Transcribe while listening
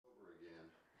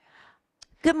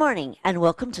Good morning and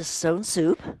welcome to Stone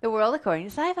Soup. The world according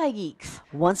to sci-fi geeks.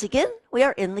 Once again, we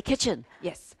are in the kitchen.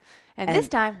 Yes. And this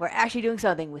time, we're actually doing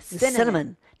something with With cinnamon.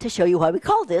 cinnamon to show you why we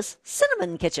call this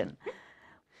Cinnamon Kitchen.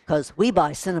 Because we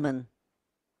buy cinnamon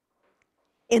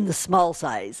in the small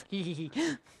size.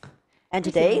 And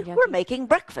today, we're making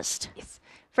breakfast. Yes.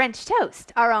 French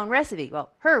toast, our own recipe.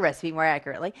 Well, her recipe more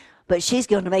accurately. But she's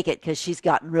going to make it because she's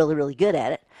gotten really, really good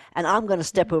at it. And I'm going to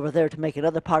step over there to make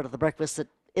another part of the breakfast that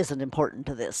isn't important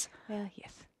to this. Well,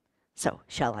 yes. So,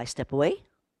 shall I step away?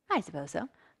 I suppose so.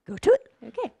 Go to it.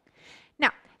 Okay.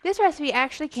 Now, this recipe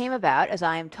actually came about, as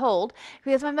I am told,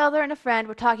 because my mother and a friend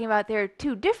were talking about their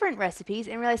two different recipes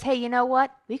and realized, hey, you know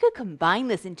what? We could combine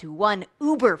this into one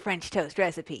uber French toast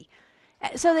recipe.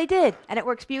 So they did, and it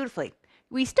works beautifully.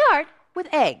 We start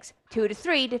with eggs, 2 to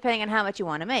 3, depending on how much you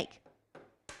want to make.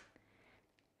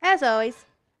 As always,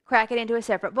 crack it into a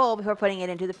separate bowl before putting it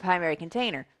into the primary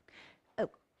container. Oh,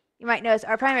 you might notice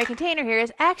our primary container here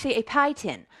is actually a pie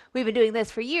tin. We've been doing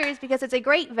this for years because it's a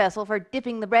great vessel for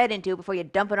dipping the bread into before you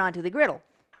dump it onto the griddle.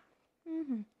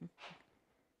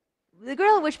 The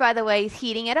griddle, which by the way is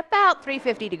heating at about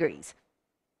 350 degrees.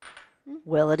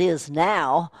 Well, it is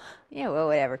now. Yeah, well,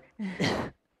 whatever.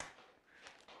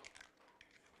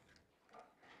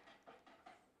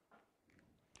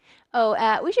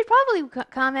 Oh, we should probably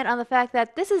comment on the fact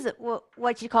that this is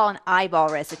what you call an eyeball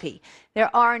recipe. There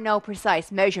are no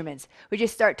precise measurements. We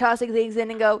just start tossing things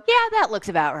in and go, yeah, that looks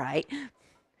about right.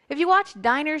 If you watch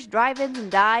diners, drive-ins,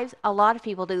 and dives, a lot of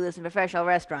people do this in professional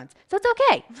restaurants, so it's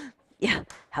okay. Yeah,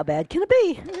 how bad can it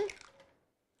be?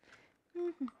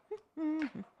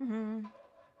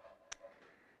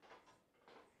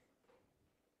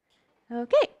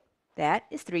 Okay, that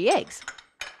is 3 eggs.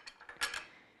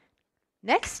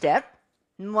 Next step,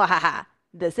 mwahaha,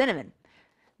 the cinnamon.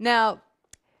 Now,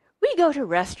 we go to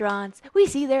restaurants, we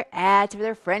see their ads for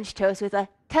their French toast with a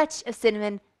touch of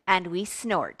cinnamon, and we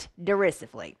snort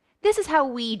derisively. This is how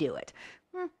we do it.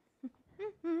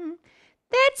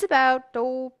 That's about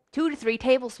 2 to 3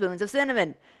 tablespoons of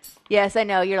cinnamon. Yes, I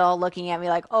know, you're all looking at me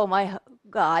like, oh my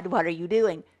God, what are you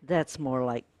doing? That's more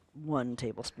like 1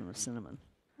 tablespoon of cinnamon.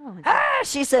 Oh,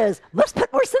 She says, must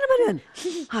put more cinnamon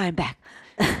in. I'm back.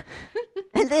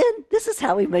 And then this is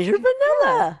how we measure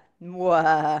vanilla.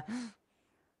 Mwah.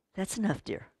 That's enough,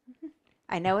 dear.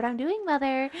 I know what I'm doing,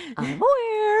 Mother. I'm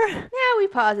aware. Now we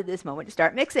pause at this moment to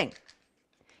start mixing.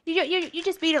 You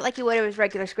just beat it like you would with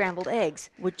regular scrambled eggs.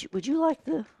 Would you like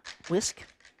the whisk?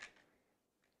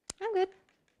 I'm good.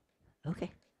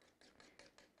 Okay.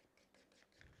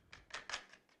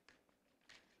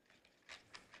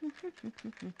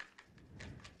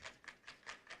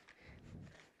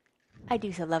 I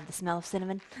do so love the smell of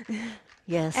cinnamon.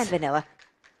 Yes. And vanilla.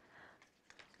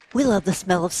 We love the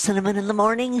smell of cinnamon in the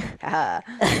morning.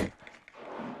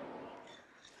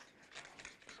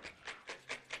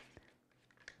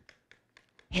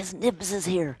 His Nibs is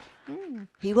here.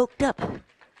 He woke up.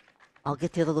 I'll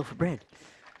get the other loaf of bread.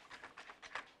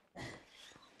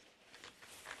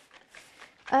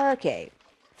 Okay.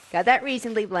 Got that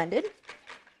reasonably blended.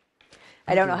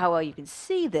 I don't know how well you can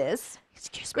see this.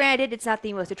 Excuse me. Granted, it's not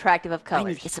the most attractive of I colors.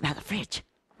 need to get some out of the fridge.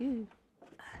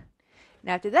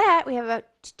 Now after that, we have about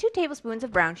 2 tablespoons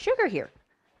of brown sugar here.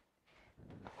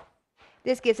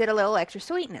 This gives it a little extra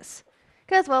sweetness.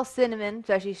 Because, well, cinnamon,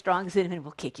 especially strong cinnamon,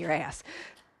 will kick your ass.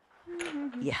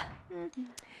 Yeah.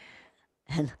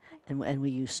 And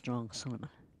we use strong cinnamon.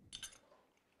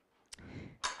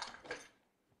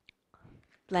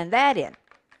 Blend that in.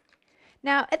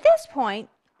 Now, at this point,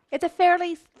 it's a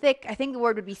fairly thick, I think the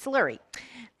word would be slurry.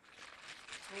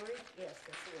 Yes,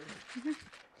 that's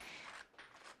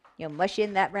You'll mush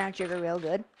in that brown sugar real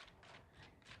good.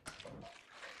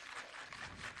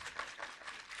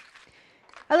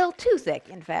 A little too thick,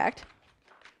 in fact.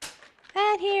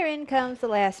 And herein comes the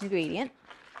last ingredient.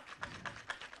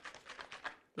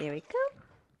 There we go.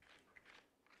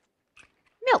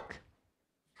 Milk.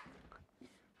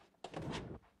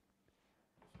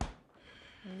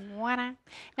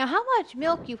 Now, how much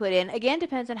milk you put in, again,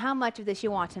 depends on how much of this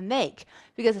you want to make.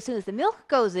 Because as soon as the milk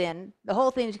goes in, the whole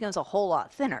thing becomes a whole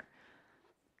lot thinner.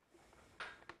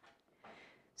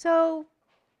 So,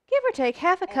 give or take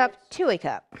half a cup to a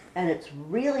cup. And it's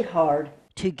really hard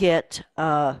to get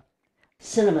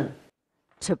cinnamon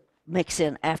to mix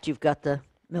in after you've got the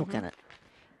milk in it.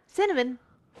 Cinnamon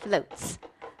floats.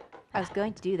 I was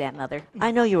going to do that, Mother.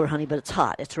 I know you were, honey, but it's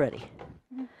hot. It's ready.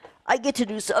 I get to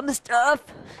do some stuff.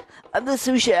 I'm the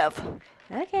sous chef.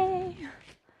 Okay.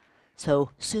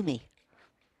 So, sue me.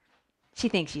 She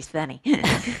thinks she's funny.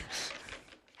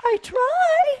 I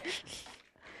try.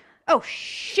 Oh,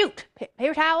 shoot.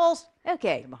 Paper towels.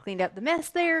 Okay, cleaned up the mess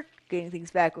there, getting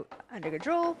things back under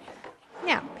control.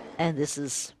 Now. And this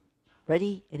is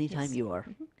ready anytime Yes. you are.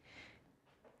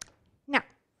 Now,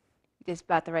 just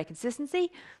about the right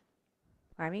consistency.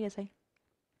 Pardon me,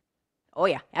 oh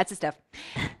yeah, that's the stuff.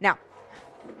 Now,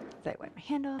 I wipe my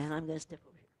hand off. And I'm going to step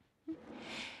over here.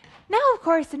 Now, of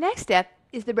course, the next step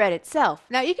is the bread itself.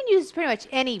 Now, you can use pretty much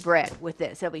any bread with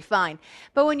this. It'll be fine.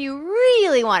 But when you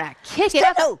really want to kick it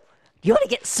up... Oh, you want to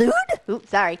get sued? Oops,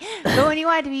 sorry. But when you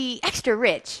want it to be extra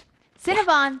rich,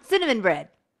 cinnamon bread.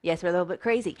 Yes, we're a little bit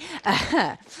crazy.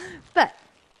 But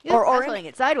you're pulling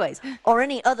it sideways. Or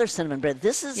any other cinnamon bread.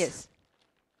 This is... Yes.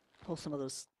 Pull some of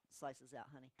those slices out,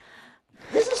 honey.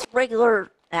 This is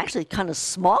regular, actually kind of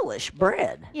smallish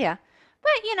bread. Yeah.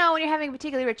 But, you know, when you're having a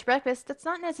particularly rich breakfast, that's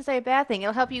not necessarily a bad thing.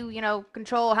 It'll help you, you know,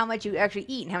 control how much you actually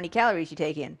eat and how many calories you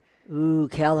take in. Ooh,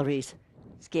 calories.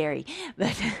 Scary.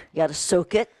 But You got to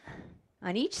soak it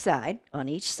on each side. on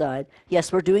each side.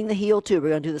 Yes, we're doing the heel too. We're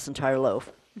going to do this entire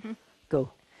loaf.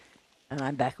 Go. And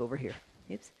I'm back over here.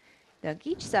 Oops. Dunk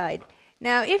each side.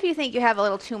 Now, if you think you have a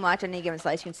little too much on any given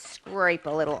slice, you can scrape a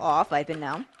little off. I've been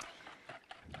known.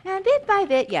 And bit by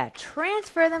bit, yeah,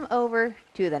 transfer them over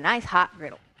to the nice hot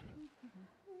griddle.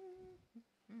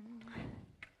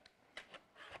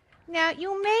 Now,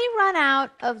 you may run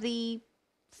out of the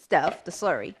stuff, the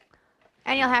slurry,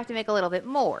 and you'll have to make a little bit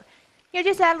more. You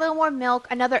just add a little more milk,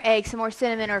 another egg, some more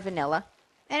cinnamon or vanilla,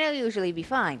 and it'll usually be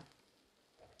fine.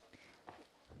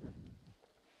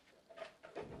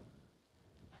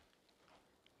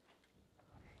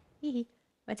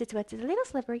 Once it's wet, it's a little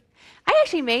slippery. I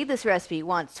actually made this recipe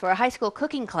once for a high school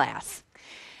cooking class.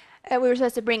 We were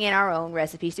supposed to bring in our own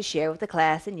recipes to share with the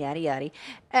class and yada yada.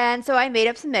 And so I made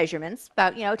up some measurements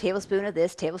about, you know, tablespoon of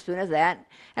this, tablespoon of that.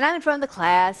 And I'm in front of the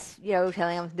class, you know,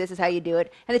 telling them this is how you do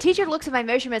it. And the teacher looks at my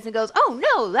measurements and goes, "Oh,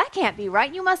 no, that can't be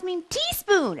right. You must mean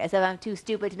teaspoon," as if I'm too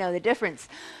stupid to know the difference.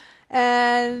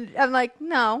 And I'm like,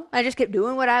 no, I just kept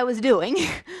doing what I was doing.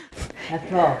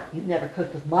 After all, you've never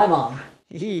cooked with my mom.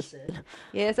 He said.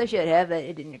 Yes, I should have, but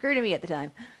it didn't occur to me at the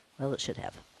time. Well, it should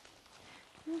have.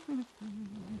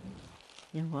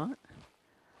 You know what?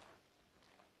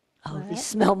 Oh, What? these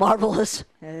smell marvelous.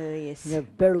 Oh, yes.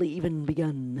 They've barely even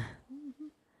begun.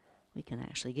 We can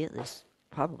actually get this,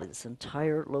 probably this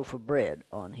entire loaf of bread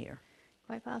on here.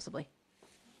 Quite possibly.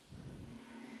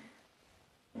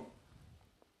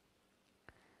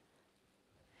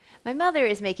 My mother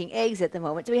is making eggs at the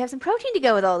moment, so we have some protein to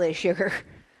go with all this sugar.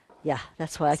 Yeah,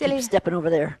 that's why I Silly. keep stepping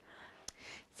over there.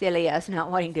 Silly us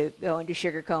not wanting to go into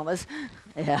sugar comas.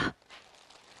 Yeah.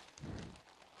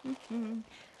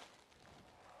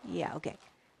 Yeah, okay.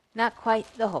 Not quite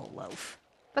the whole loaf,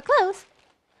 but close.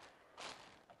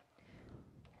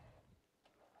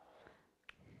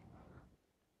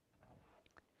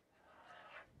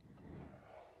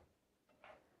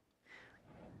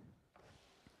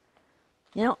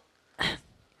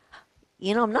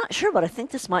 I'm not sure, but I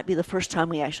think this might be the first time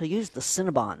we actually used the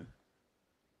cinnamon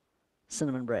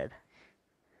bread.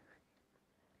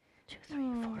 2,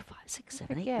 3, 4, 5, 6,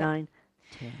 7, 8, forget. 9,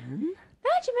 10. Now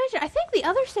that you mention, I think the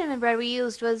other cinnamon bread we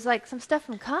used was like some stuff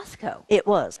from Costco. It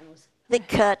was thick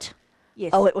cut.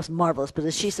 Yes. Oh, it was marvelous. But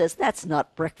as she says, that's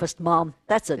not breakfast, Mom.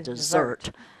 That's a It's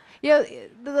dessert. You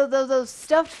know, those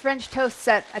stuffed French toasts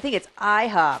at, I think it's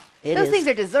IHOP. It Those is. things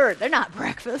are dessert. They're not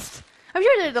breakfast. I'm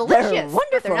sure they're delicious,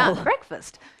 but they're not wonderful.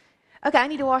 breakfast. Okay, I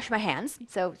need to wash my hands,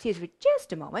 so excuse me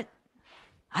just a moment.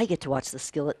 I get to watch the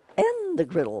skillet and the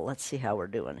griddle. Let's see how we're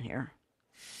doing here.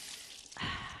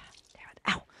 Damn it.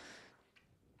 Ow.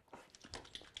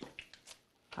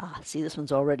 Ah, see, this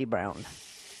one's already brown.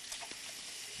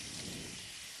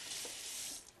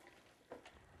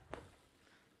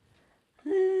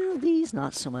 Well, these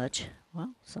not so much.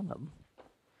 Well, some of them.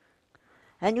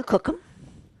 And you cook them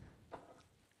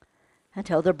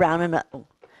until they're brown enough.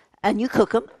 And you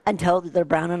cook them until they're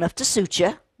brown enough to suit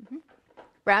you.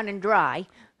 Brown and dry.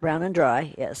 Brown and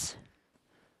dry, yes.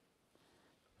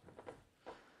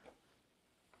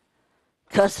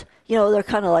 Because, they're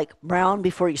kind of like brown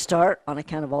before you start on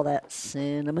account of all that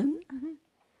cinnamon.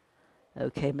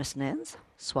 Okay, Miss Nance,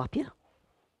 swap you.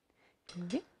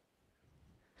 Okay.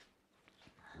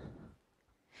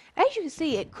 As you can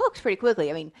see, it cooks pretty quickly.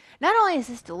 I mean, not only is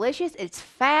this delicious, it's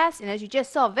fast, and as you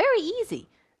just saw, very easy.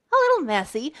 A little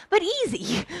messy, but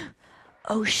easy.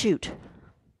 Oh, shoot.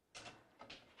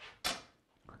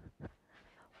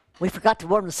 We forgot to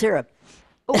warm the syrup.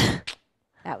 Oh,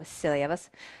 that was silly of us.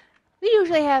 We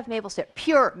usually have maple syrup,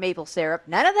 pure maple syrup.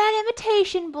 None of that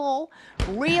imitation bull.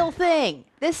 Real thing.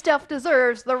 This stuff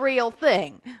deserves the real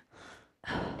thing.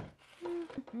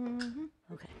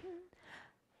 Okay.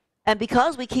 And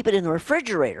because we keep it in the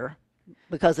refrigerator,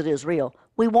 because it is real,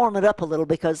 we warm it up a little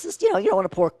because this, you don't want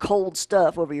to pour cold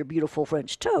stuff over your beautiful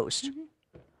French toast.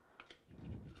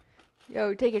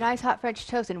 Take a nice hot French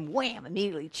toast and wham,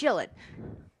 immediately chill it.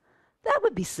 That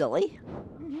would be silly.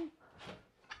 Yeah,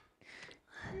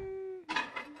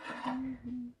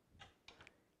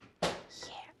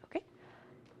 okay.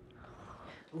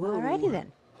 Alrighty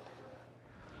then.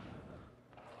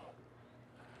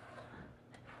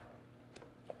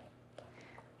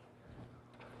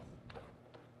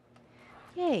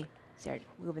 Yay. Start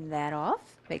moving that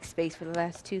off. Make space for the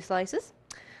last 2 slices.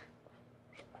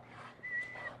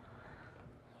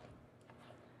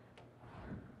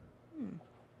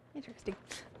 Interesting.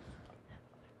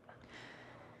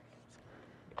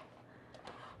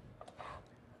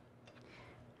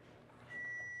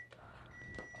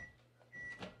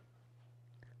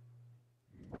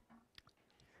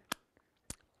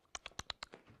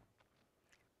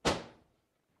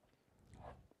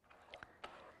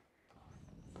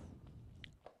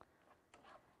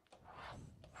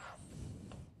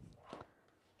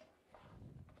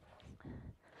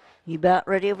 You about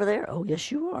ready over there? Oh,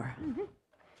 yes, you are.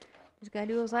 Just gotta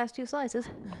do those last 2 slices.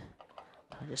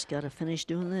 I just got to finish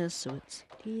doing this so it's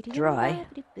dry.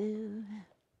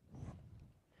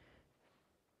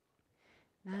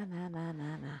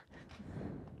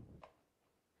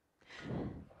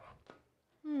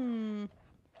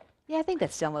 Yeah, I think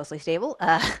that's still mostly stable.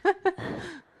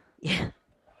 Yeah.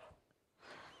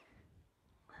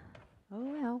 Oh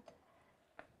well.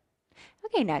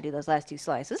 Okay, now do those last 2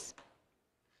 slices.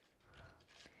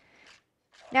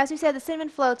 Now, as we said, the cinnamon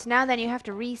floats. Now then, you have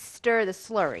to re-stir the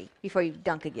slurry before you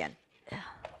dunk again.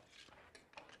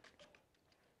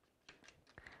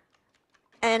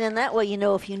 And in that way, you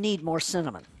know if you need more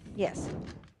cinnamon. Yes.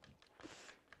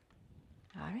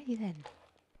 Alrighty then.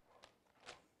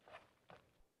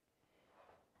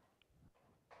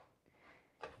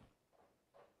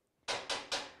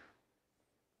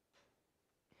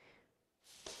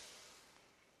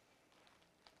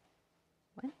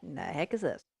 What in the heck is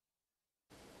this?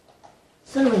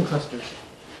 Cinnamon clusters.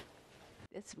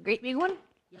 It's a great big one?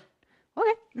 Yeah.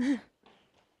 Okay.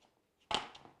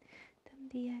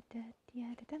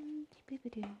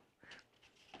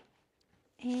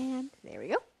 And there we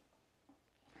go.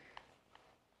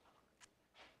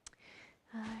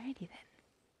 Alrighty then.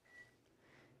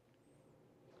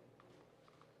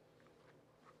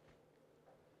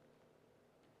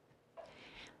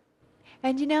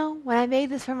 And when I made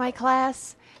this for my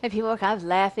class, and people were kind of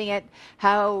laughing at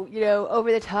how,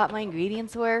 over the top my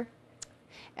ingredients were,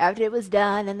 after it was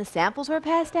done and the samples were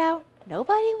passed out,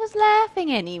 nobody was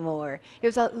laughing anymore. It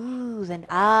was all oohs and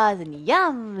ahs and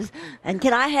yums. And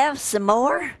can I have some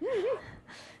more?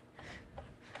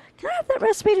 Can I have that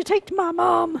recipe to take to my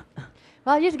mom?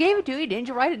 Well, I just gave it to you. Didn't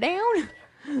you write it down?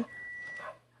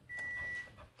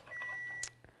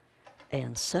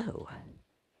 And so,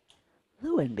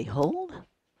 lo and behold,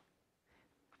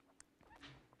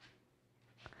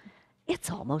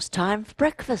 it's almost time for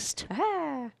breakfast.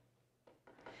 Ah.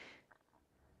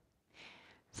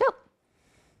 So,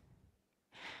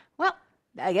 well,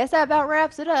 I guess that about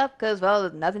wraps it up because, well,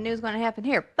 nothing new is going to happen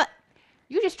here. But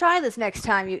you just try this next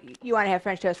time you want to have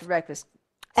French toast for breakfast.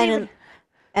 And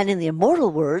in the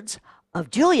immortal words of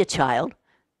Julia Child,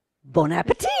 bon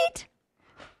appetit!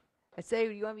 I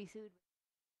say, you want to be sued?